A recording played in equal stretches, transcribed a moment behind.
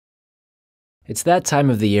It's that time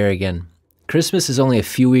of the year again. Christmas is only a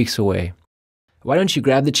few weeks away. Why don't you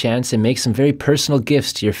grab the chance and make some very personal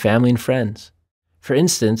gifts to your family and friends? For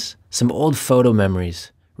instance, some old photo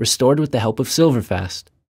memories, restored with the help of SilverFast.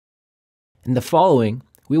 In the following,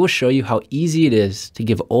 we will show you how easy it is to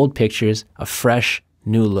give old pictures a fresh,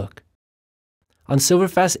 new look. On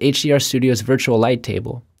SilverFast HDR Studio's virtual light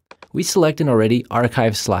table, we select an already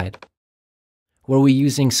archived slide. Were we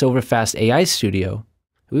using SilverFast AI Studio,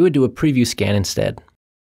 we would do a preview scan instead.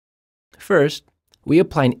 First, we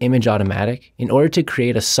apply an image automatic in order to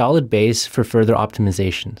create a solid base for further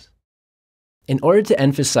optimizations. In order to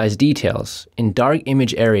emphasize details in dark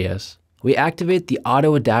image areas, we activate the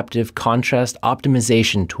Auto Adaptive Contrast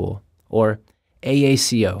Optimization tool, or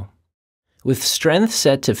AACO. With strength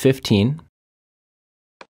set to 15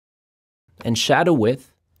 and shadow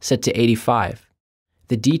width set to 85,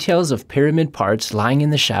 the details of pyramid parts lying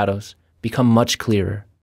in the shadows become much clearer.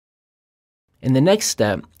 In the next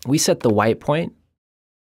step, we set the white point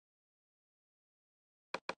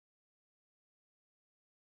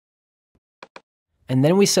and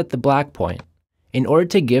then we set the black point in order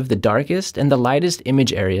to give the darkest and the lightest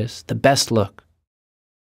image areas the best look.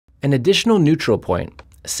 An additional neutral point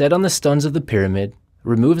set on the stones of the pyramid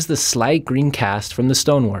removes the slight green cast from the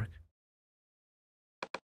stonework.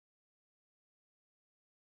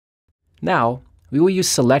 Now, we will use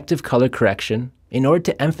selective color correction in order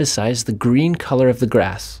to emphasize the green color of the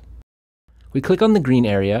grass. We click on the green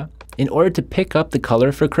area in order to pick up the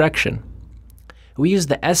color for correction. We use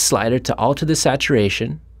the S slider to alter the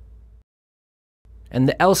saturation and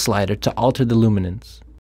the L slider to alter the luminance.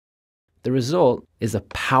 The result is a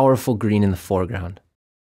powerful green in the foreground.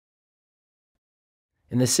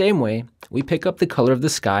 In the same way, we pick up the color of the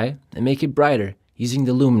sky and make it brighter using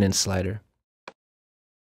the luminance slider.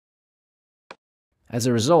 As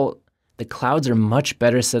a result, the clouds are much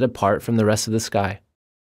better set apart from the rest of the sky.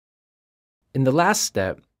 In the last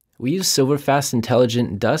step, we use SilverFast's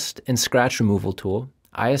Intelligent Dust and Scratch Removal tool,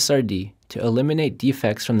 ISRD, to eliminate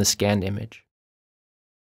defects from the scanned image.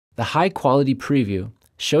 The high-quality preview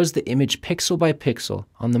shows the image pixel by pixel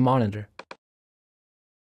on the monitor.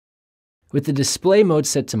 With the display mode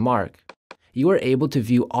set to mark, you are able to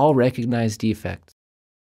view all recognized defects.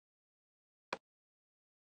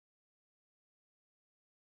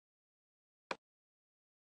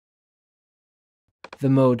 The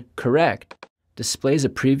mode Correct displays a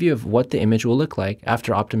preview of what the image will look like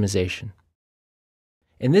after optimization.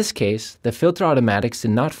 In this case, the filter automatics did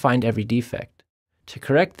not find every defect. To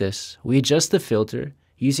correct this, we adjust the filter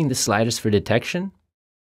using the sliders for detection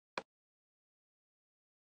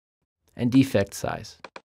and defect size.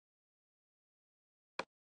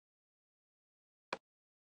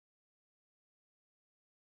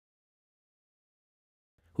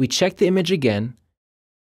 We check the image again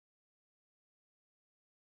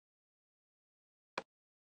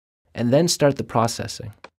and then start the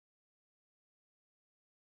processing.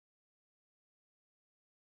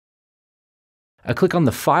 A click on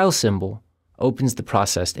the File symbol opens the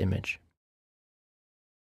processed image.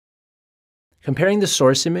 Comparing the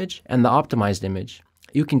source image and the optimized image,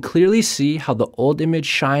 you can clearly see how the old image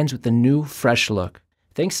shines with a new, fresh look,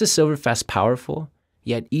 thanks to SilverFast's powerful,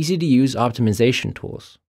 yet easy-to-use optimization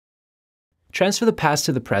tools. Transfer the past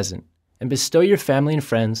to the present and bestow your family and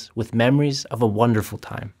friends with memories of a wonderful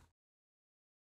time.